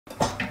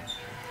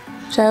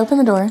Should I open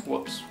the door?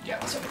 Whoops. Yeah,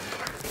 let's open the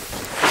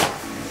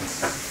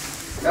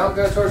door. Don't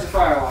go towards the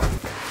fire alarm.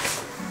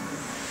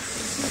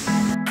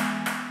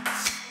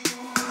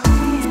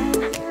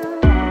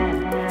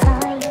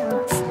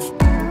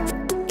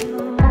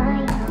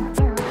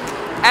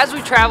 As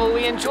we travel,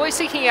 we enjoy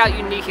seeking out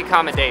unique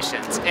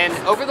accommodations, and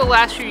over the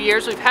last few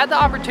years, we've had the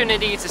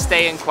opportunity to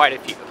stay in quite a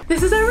few.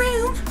 This is our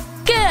room.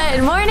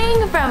 Good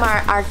morning from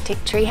our Arctic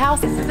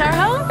treehouse. This is our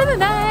home for the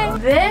night.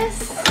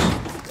 This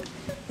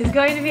is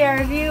going to be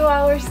our view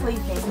while we're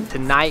sleeping.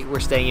 Tonight,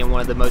 we're staying in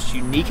one of the most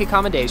unique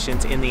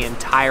accommodations in the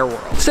entire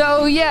world.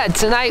 So yeah,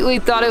 tonight we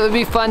thought it would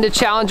be fun to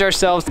challenge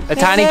ourselves. A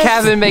tiny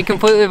cabin made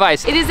completely of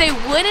ice. It is a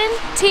wooden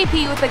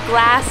teepee with a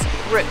glass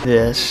roof.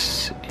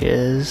 This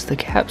is the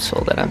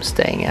capsule that I'm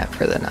staying at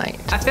for the night.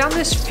 I found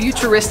this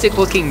futuristic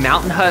looking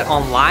mountain hut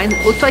online.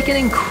 It looked like an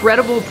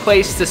incredible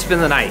place to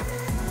spend the night.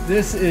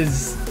 This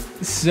is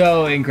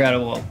so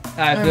incredible.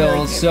 I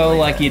feel so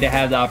lucky to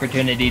have the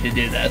opportunity to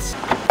do this.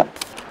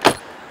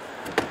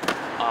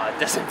 It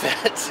doesn't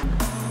fit.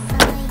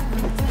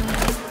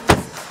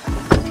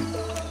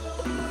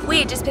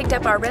 We just picked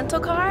up our rental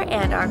car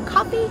and our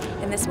coffee,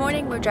 and this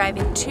morning we're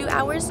driving 2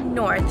 hours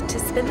north to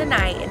spend the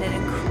night in an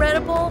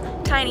incredible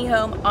tiny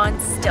home on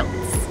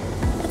stilts.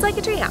 It's like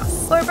a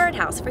treehouse or a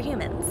birdhouse for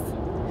humans.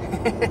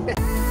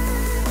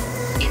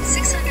 In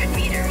 600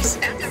 meters,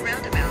 at the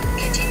roundabout,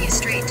 continue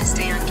straight to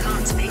stay on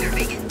Tom's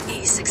Bingervingen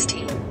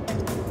E16.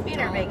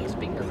 Bingervingen.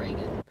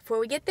 Before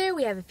we get there,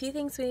 we have a few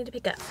things we need to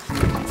pick up.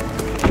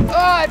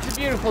 Oh, it's a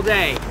beautiful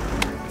day.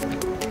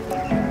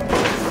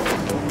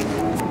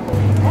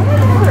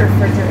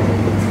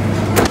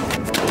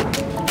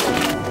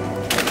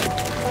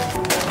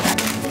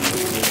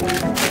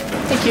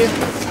 Thank you.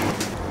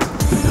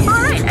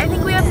 Alright, I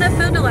think we have enough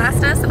food to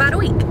last us about a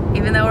week,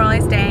 even though we're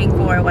only staying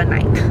for one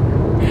night.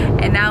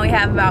 And now we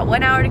have about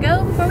 1 hour to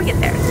go before we get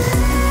there.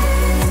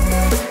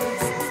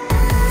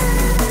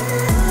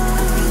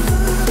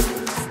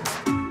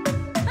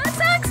 I'm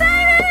so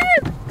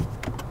excited!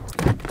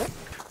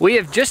 We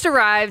have just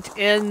arrived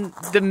in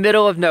the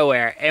middle of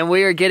nowhere, and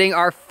we are getting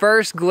our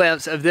first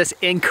glimpse of this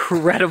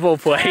incredible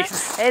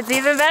place. It's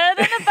even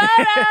better than the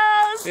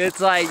photos! It's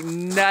like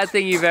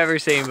nothing you've ever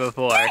seen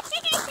before.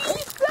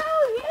 It's so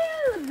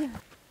huge!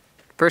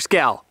 First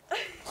gal.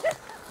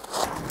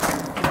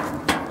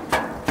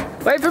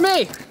 Wait for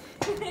me!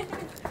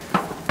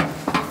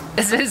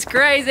 This is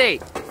crazy!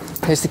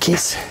 Here's the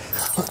keys.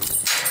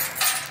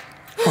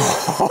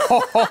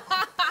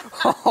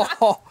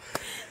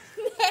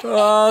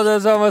 Oh,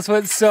 those almost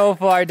went so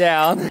far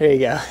down. There you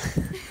go.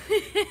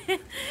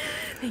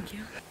 Thank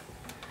you.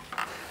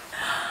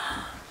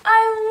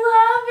 I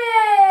love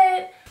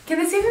it! Can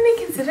this even be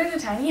considered a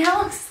tiny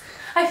house?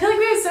 I feel like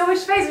we have so much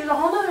space. There's a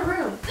whole other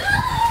room.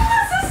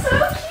 This is so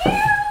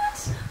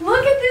cute!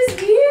 Look at this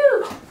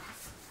view!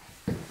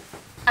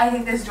 I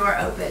think this door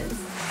opens.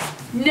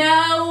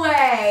 No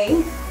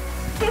way!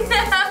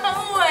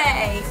 No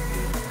way!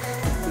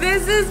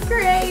 This is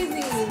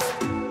crazy!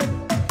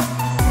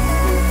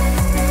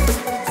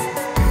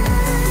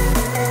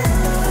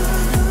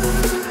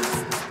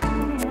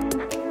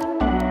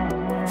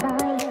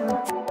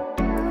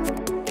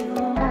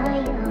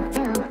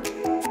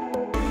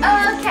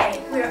 Okay,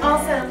 we're all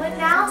settled in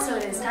now, so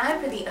it is time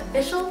for the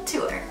official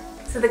tour.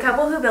 So the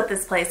couple who built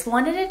this place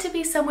wanted it to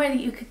be somewhere that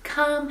you could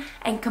come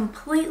and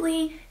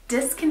completely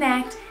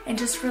disconnect and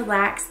just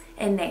relax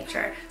in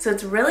nature. So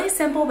it's really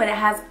simple, but it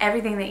has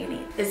everything that you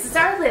need. This is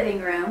our living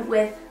room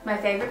with my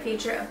favorite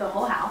feature of the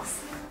whole house,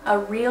 a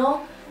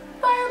real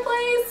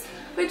fireplace,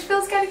 which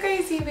feels kind of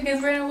crazy because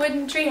we're in a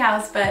wooden tree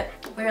house, but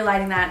we're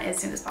lighting that as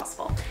soon as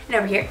possible. And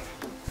over here,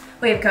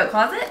 we have a coat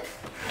closet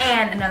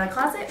and another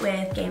closet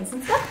with games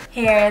and stuff.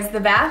 Here's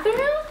the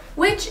bathroom,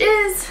 which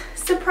is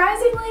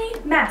surprisingly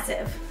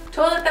massive.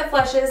 Toilet that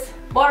flushes,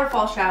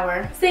 waterfall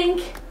shower,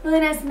 sink,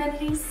 really nice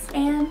amenities,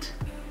 and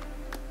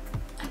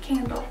a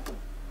candle.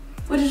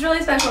 Which is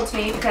really special to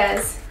me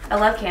because I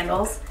love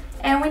candles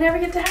and we never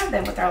get to have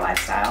them with our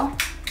lifestyle.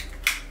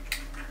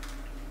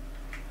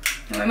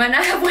 And we might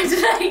not have one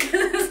tonight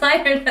because this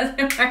lighter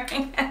doesn't work.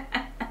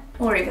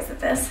 We'll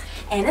revisit this.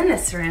 And in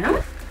this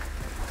room,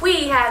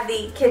 we have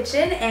the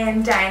kitchen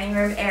and dining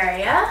room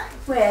area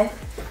with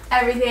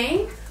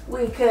everything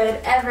we could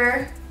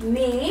ever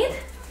need.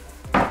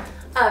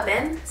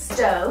 Oven,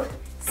 stove,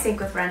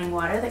 sink with running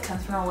water that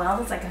comes from a well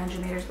that's like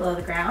 100 meters below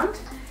the ground.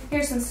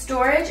 Here's some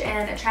storage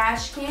and a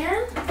trash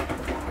can,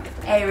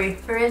 a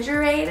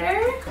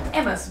refrigerator,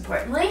 and most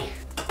importantly,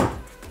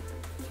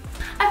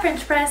 a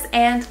French press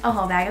and a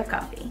whole bag of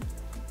coffee.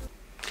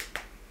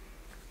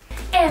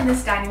 And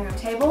this dining room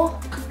table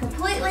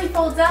completely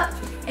folds up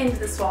into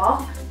this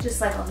wall,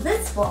 just like on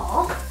this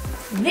wall.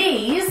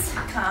 These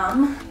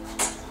come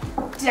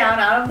down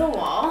out of the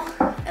wall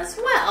as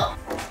well.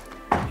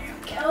 Here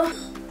we go.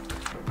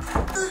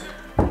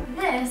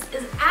 This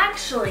is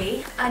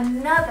actually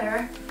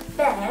another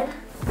bed.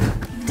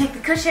 You can take the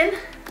cushion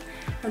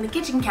from the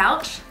kitchen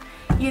couch,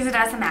 use it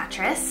as a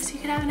mattress. So you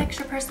could have an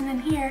extra person in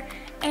here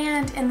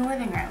and in the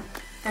living room.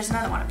 There's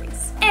another one of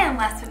these. And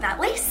last but not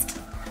least,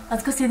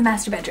 let's go see the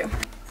master bedroom.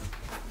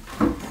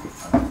 I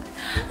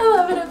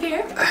love it up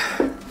here.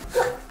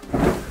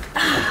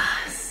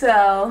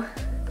 So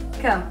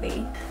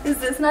comfy. Is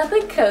this not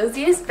the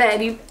coziest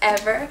bed you've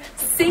ever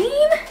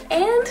seen?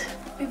 And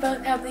we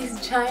both have these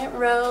giant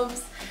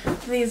robes,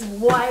 these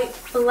white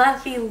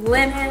fluffy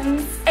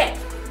linens, and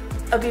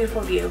a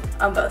beautiful view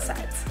on both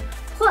sides.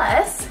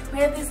 Plus, we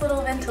have these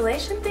little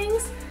ventilation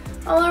things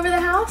all over the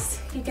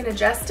house. You can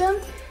adjust them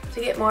to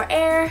get more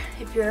air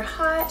if you're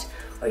hot,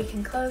 or you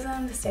can close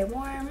them to stay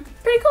warm.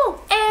 Pretty cool.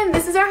 And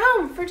this is our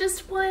home for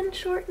just one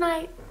short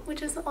night,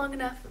 which isn't long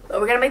enough, but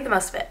we're gonna make the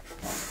most of it.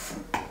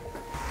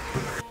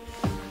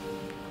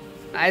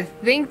 I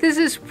think this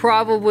is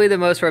probably the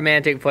most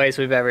romantic place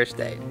we've ever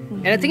stayed.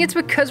 And I think it's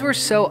because we're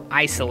so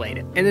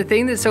isolated. And the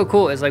thing that's so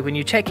cool is like when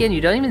you check in,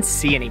 you don't even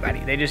see anybody.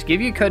 They just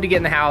give you a code to get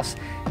in the house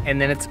and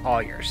then it's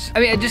all yours.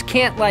 I mean, I just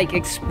can't like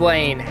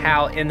explain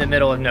how in the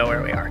middle of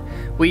nowhere we are.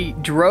 We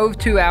drove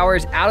 2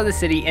 hours out of the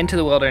city into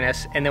the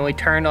wilderness and then we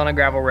turned on a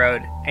gravel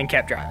road and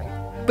kept driving.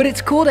 But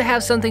it's cool to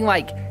have something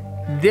like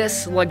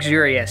this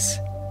luxurious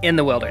in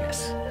the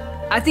wilderness.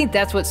 I think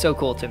that's what's so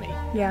cool to me.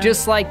 Yeah.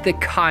 Just like the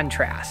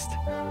contrast.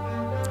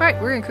 All right,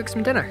 we're gonna cook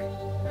some dinner.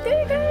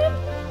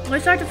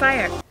 Let's start the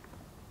fire.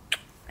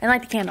 And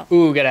light the candle.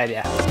 Ooh, good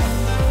idea.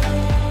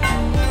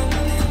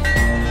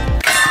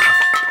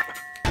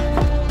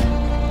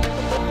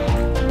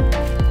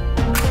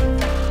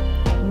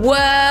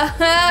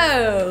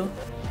 Whoa!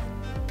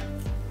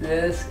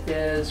 This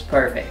is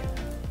perfect.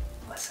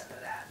 Listen to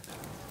that.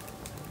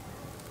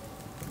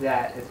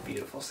 That is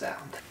beautiful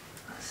sound.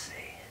 Let's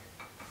see.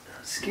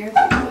 I'm scared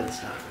that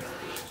it's not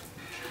really.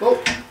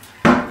 Oh,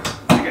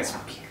 I got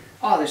some.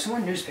 Oh, there's some more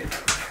newspaper.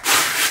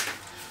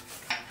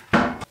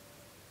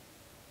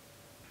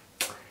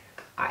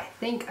 I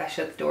think I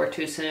shut the door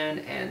too soon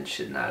and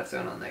should not have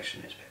thrown on the extra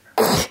newspaper.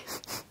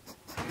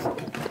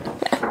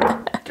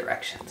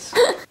 Directions.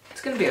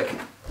 It's gonna be okay.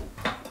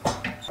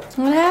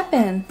 What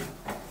happened?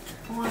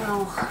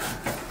 Well,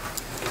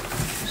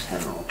 just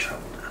having a little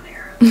trouble down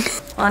here.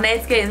 While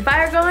Nate's getting the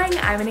fire going,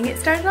 I'm gonna get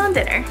started on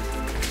dinner.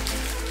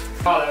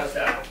 Oh, that was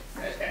that.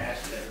 There's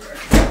ashes everywhere.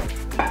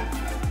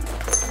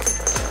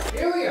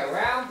 Here we go,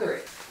 round 3.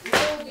 Will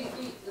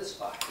defeat this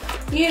fire.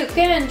 You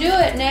can do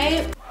it,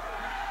 Nate.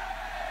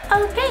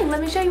 Okay, let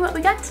me show you what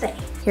we got today.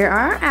 Here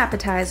are our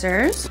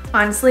appetizers.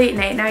 Honestly,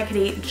 Nate and I could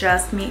eat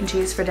just meat and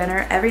cheese for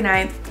dinner every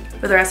night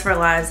for the rest of our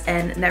lives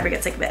and never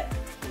get sick of it.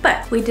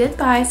 But we did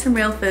buy some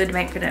real food to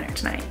make for dinner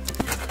tonight.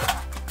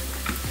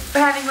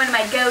 We're having one of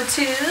my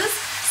go-tos,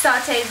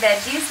 sauteed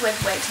veggies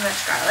with way too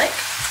much garlic.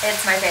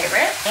 It's my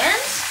favorite.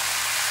 And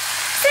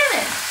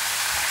salmon,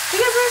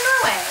 because we're in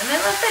Norway and they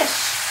love fish.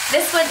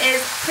 This one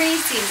is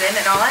pre-seasoned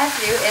and all I have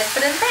to do is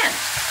put it in the pan.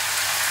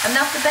 I'm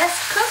not the best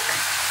cook,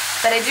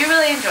 but I do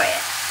really enjoy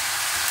it.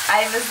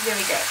 I think this is gonna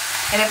be great.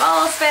 And if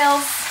all else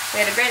fails, we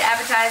had a great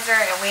appetizer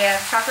and we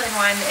have chocolate and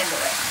wine to end it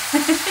with.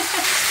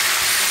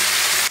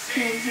 I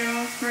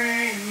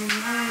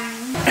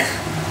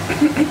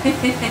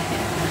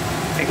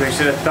think we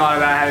should have thought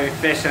about having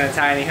fish in a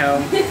tiny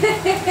home.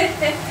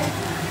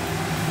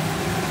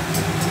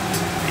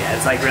 Yeah,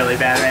 it's like really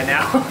bad right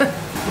now.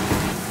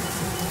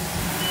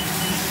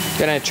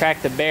 Gonna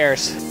attract the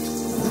bears.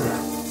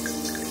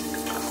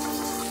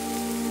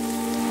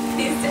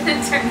 These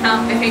didn't turn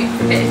out very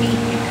pretty.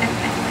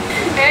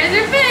 There's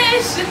your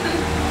fish.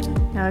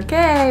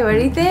 Okay, what do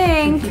you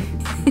think?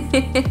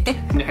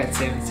 I've never had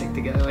salmon stick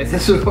together like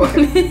this before.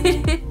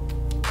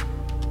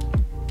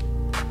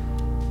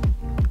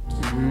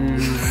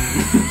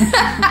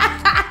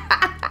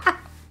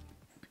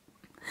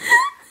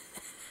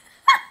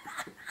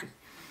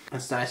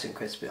 It's nice and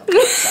crispy on the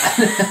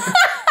outside.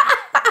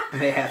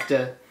 They have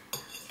to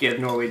give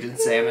Norwegian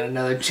salmon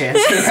another chance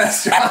in the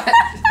restaurant.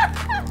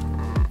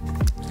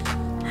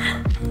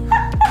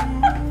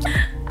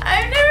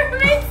 I've never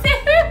made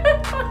salmon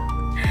before.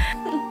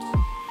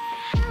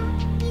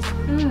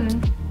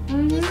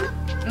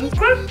 It's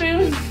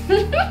crispy.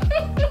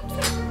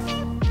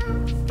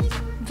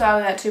 So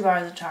we got 2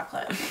 bars of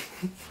chocolate.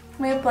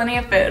 We have plenty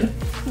of food.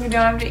 You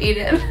don't have to eat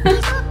it.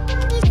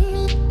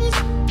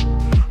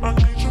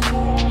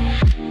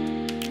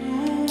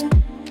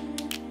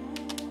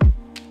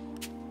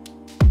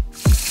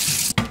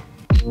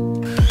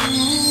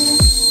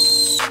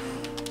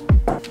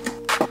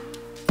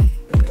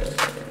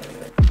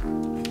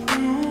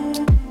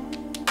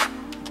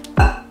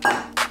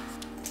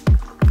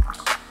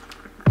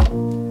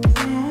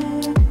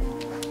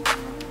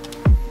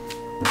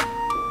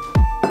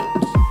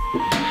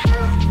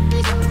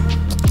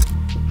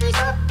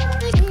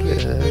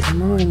 Good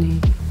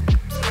morning.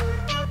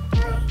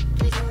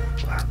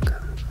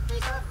 Welcome.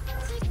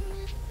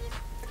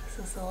 This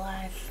is the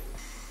life.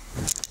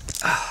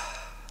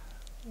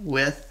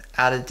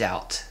 Without a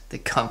doubt, the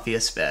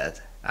comfiest bed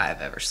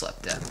I've ever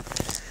slept in.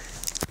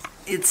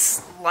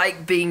 It's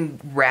like being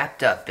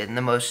wrapped up in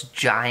the most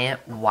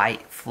giant,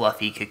 white,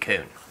 fluffy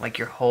cocoon. Like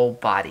your whole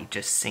body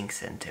just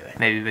sinks into it.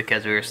 Maybe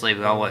because we were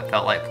sleeping on what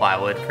felt like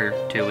plywood for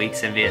 2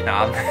 weeks in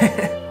Vietnam.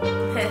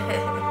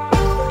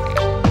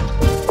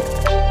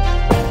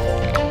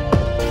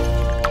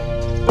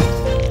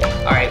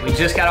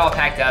 just got all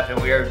packed up and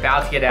we were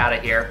about to get out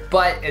of here.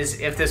 But as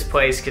if this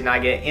place could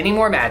not get any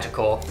more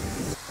magical,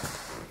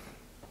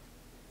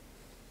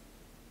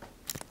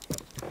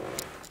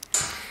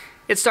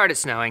 it started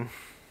snowing.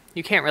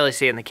 You can't really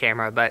see it in the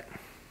camera, but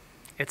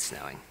it's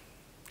snowing.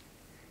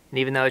 And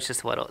even though it's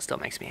just a little, it still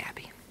makes me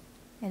happy.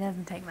 It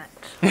doesn't take much.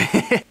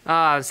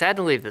 I'm sad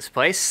to leave this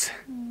place.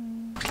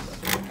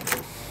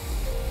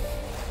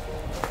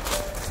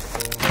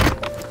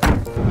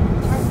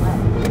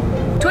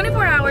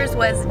 24 hours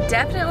was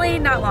definitely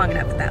not long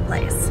enough at that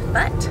place,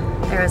 but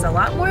there is a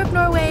lot more of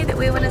Norway that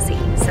we want to see,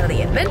 so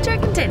the adventure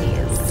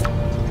continues.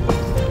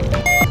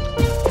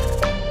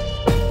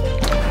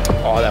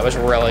 Oh, that was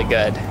really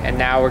good. And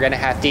now we're gonna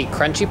have to eat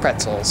crunchy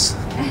pretzels.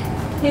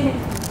 We're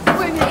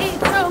gonna eat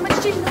so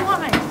much cheese and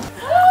wine.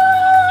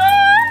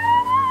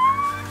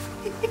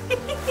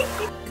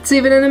 It's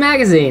even in the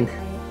magazine.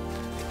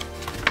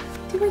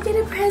 Did we get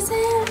a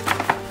present?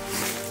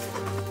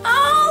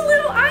 Oh,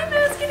 little eye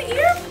mask and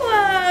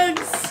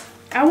earplugs.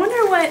 I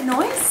wonder what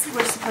noise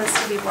we're supposed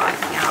to be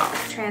blocking out.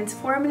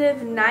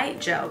 Transformative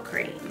night gel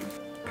cream.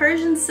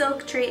 Persian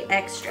silk tree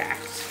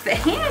extract.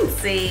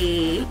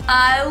 Fancy.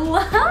 I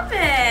love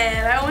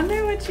it. I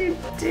wonder what you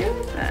do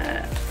with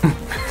it.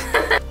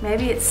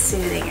 Maybe it's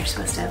soothing. You're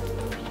supposed to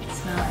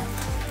smell it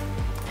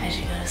as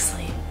you go to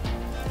sleep.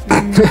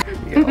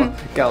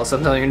 Got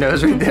something on your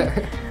nose right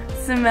there.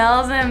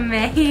 Smells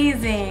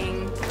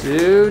amazing.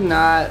 Do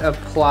not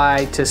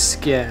apply to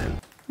skin.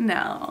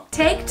 No.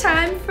 Take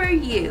time for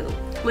you.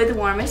 With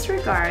warmest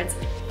regards,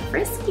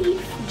 Frisky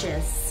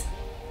Jess.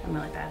 I'm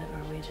really bad at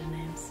Norwegian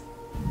names.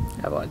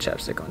 Have a lot of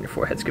chapstick on your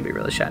forehead. It's gonna be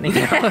really shiny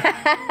now.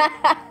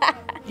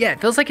 Yeah,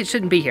 it feels like it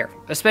shouldn't be here,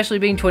 especially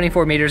being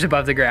 24 meters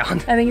above the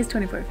ground. I think it's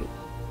 24 feet.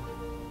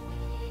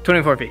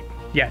 24 feet.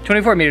 Yeah,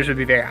 24 meters would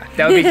be very high.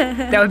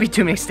 That would be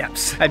too many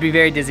steps. I'd be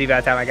very dizzy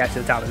by the time I got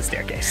to the top of the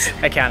staircase.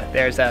 I counted.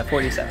 There's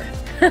 47.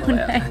 Oh,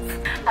 nice.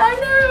 I've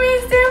never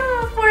made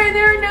salmon before.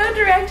 There were no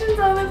directions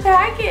on the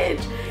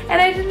package,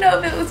 and I didn't know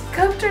if it was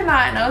cooked or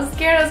not. And I was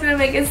scared I was gonna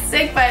make it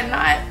sick by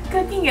not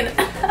cooking it.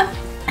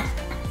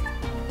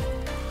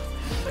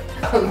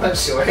 I'm much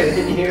shorter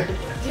than you.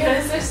 Do you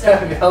want to switch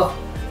stuff? No.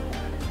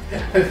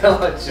 I'm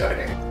much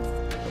shorter.